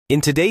In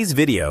today's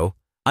video,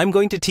 I'm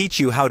going to teach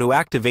you how to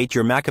activate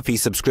your Mcafee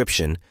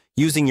subscription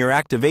using your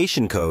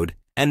activation code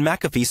and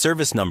Mcafee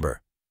service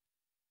number.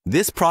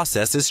 This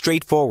process is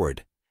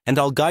straightforward, and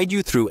I'll guide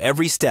you through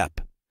every step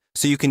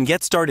so you can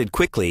get started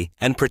quickly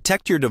and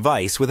protect your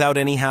device without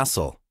any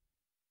hassle.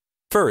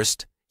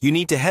 First, you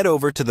need to head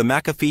over to the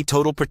Mcafee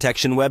Total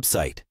Protection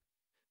website.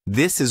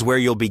 This is where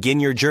you'll begin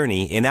your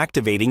journey in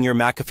activating your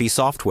Mcafee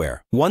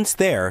software. Once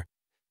there,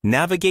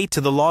 navigate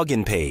to the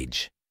login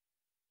page.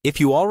 If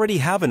you already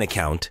have an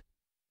account,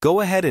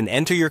 go ahead and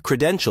enter your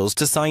credentials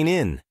to sign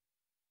in.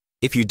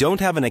 If you don't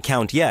have an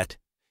account yet,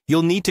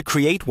 you'll need to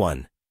create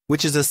one,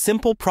 which is a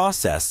simple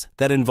process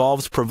that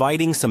involves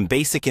providing some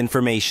basic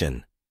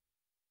information.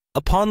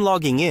 Upon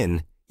logging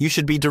in, you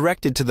should be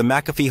directed to the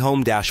Mcafee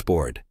Home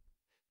dashboard.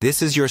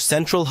 This is your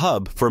central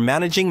hub for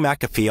managing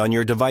Mcafee on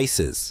your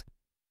devices.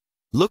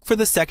 Look for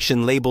the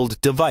section labeled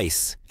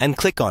Device and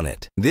click on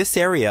it. This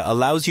area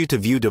allows you to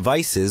view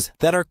devices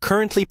that are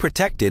currently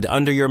protected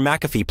under your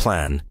Mcafee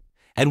plan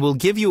and will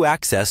give you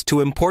access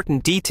to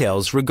important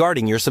details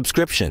regarding your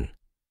subscription.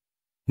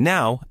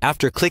 Now,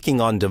 after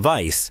clicking on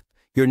Device,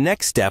 your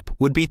next step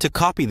would be to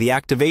copy the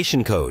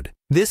activation code.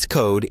 This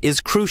code is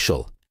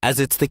crucial as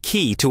it's the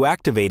key to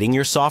activating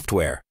your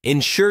software.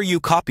 Ensure you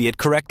copy it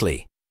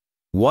correctly.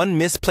 One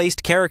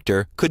misplaced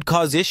character could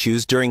cause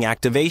issues during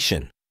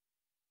activation.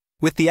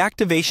 With the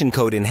activation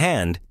code in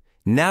hand,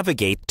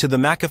 navigate to the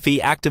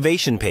Mcafee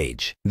activation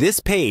page. This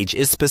page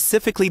is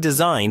specifically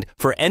designed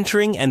for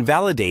entering and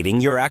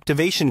validating your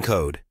activation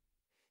code.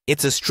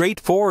 It's a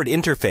straightforward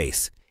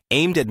interface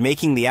aimed at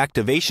making the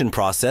activation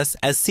process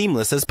as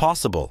seamless as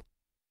possible.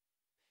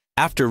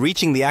 After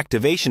reaching the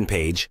activation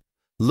page,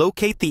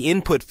 locate the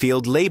input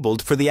field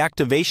labeled for the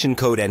activation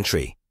code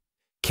entry.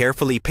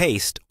 Carefully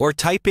paste or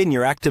type in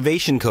your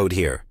activation code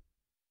here.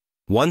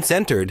 Once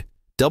entered,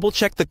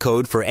 double-check the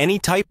code for any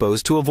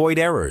typos to avoid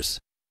errors.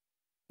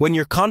 When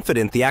you're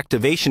confident the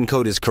activation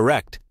code is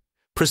correct,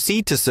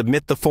 proceed to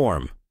submit the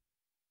form.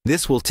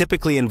 This will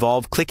typically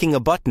involve clicking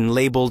a button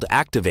labeled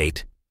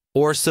Activate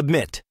or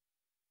Submit,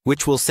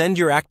 which will send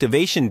your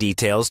activation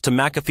details to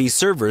Mcafee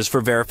servers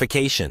for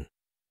verification.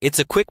 It's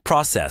a quick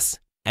process,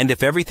 and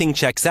if everything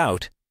checks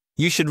out,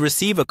 you should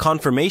receive a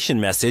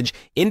confirmation message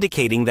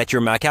indicating that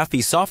your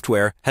Mcafee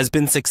software has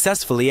been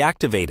successfully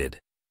activated.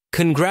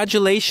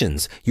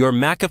 Congratulations, your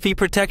Mcafee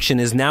protection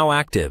is now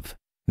active.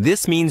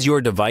 This means your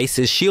device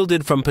is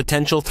shielded from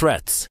potential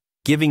threats,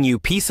 giving you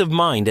peace of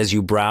mind as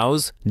you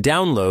browse,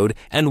 download,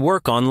 and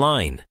work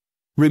online.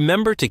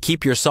 Remember to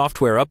keep your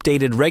software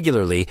updated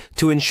regularly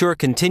to ensure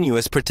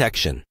continuous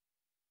protection.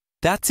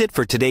 That's it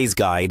for today's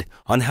guide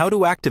on how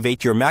to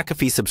activate your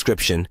Mcafee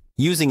subscription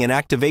using an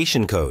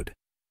activation code.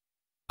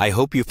 I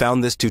hope you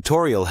found this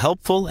tutorial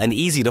helpful and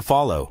easy to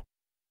follow.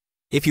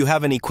 If you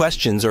have any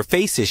questions or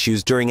face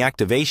issues during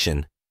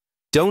activation,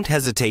 don't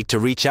hesitate to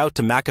reach out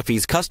to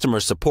Mcafee's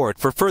customer support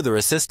for further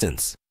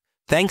assistance.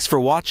 Thanks for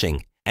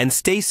watching, and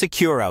stay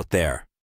secure out there.